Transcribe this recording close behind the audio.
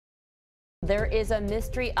There is a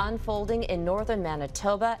mystery unfolding in northern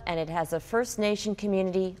Manitoba, and it has a First Nation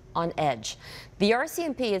community on edge. The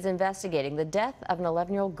RCMP is investigating the death of an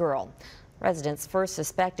 11-year-old girl. Residents first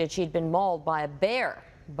suspected she'd been mauled by a bear,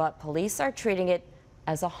 but police are treating it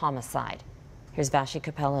as a homicide. Here's Vashi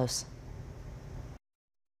Capellos.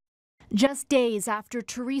 Just days after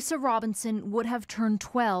Teresa Robinson would have turned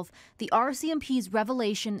 12, the RCMP's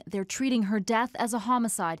revelation they're treating her death as a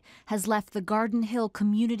homicide has left the Garden Hill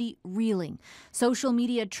community reeling. Social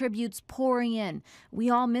media tributes pouring in. "We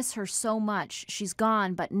all miss her so much. She's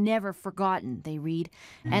gone but never forgotten," they read.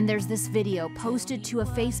 And there's this video posted to a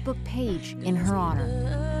Facebook page in her honor.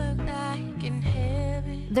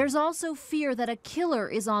 There's also fear that a killer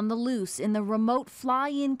is on the loose in the remote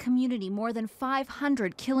fly-in community more than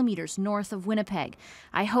 500 kilometers north of Winnipeg.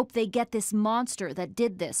 "I hope they get this monster that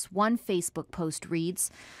did this," one Facebook post reads.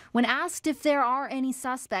 When asked if there are any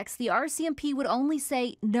suspects, the RCMP would only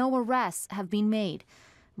say no arrests have been made.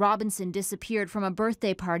 Robinson disappeared from a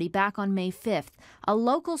birthday party back on May 5th. A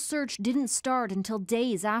local search didn't start until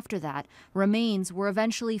days after that. Remains were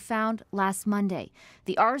eventually found last Monday.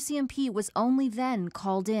 The RCMP was only then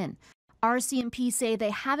called in. RCMP say they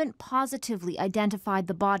haven't positively identified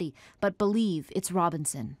the body, but believe it's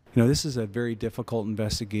Robinson. You know, this is a very difficult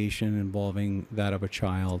investigation involving that of a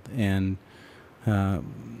child, and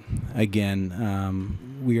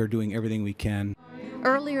we are doing everything we can.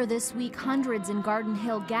 Earlier this week, hundreds in Garden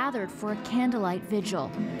Hill gathered for a candlelight vigil.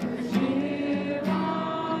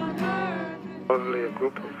 Probably a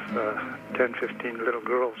group of 10, 15 little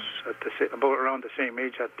girls about around the same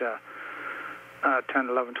age at 10,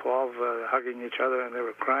 11, 12, hugging each other, and they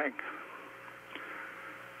were crying.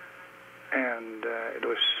 And it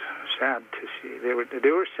was sad to see. They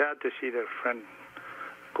were sad to see their friend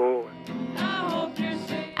go.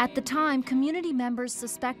 At the time, community members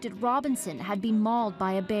suspected Robinson had been mauled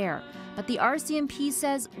by a bear. But the RCMP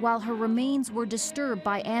says while her remains were disturbed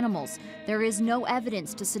by animals, there is no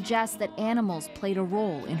evidence to suggest that animals played a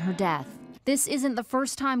role in her death. This isn't the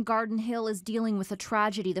first time Garden Hill is dealing with a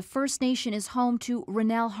tragedy. The First Nation is home to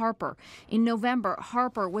Rennell Harper. In November,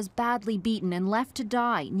 Harper was badly beaten and left to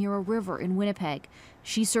die near a river in Winnipeg.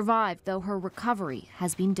 She survived, though her recovery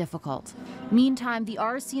has been difficult. Meantime, the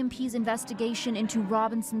RCMP's investigation into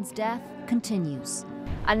Robinson's death continues.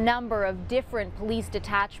 A number of different police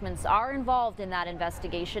detachments are involved in that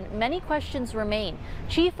investigation. Many questions remain.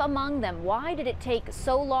 Chief among them, why did it take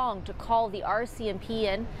so long to call the RCMP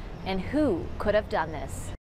in, and who could have done this?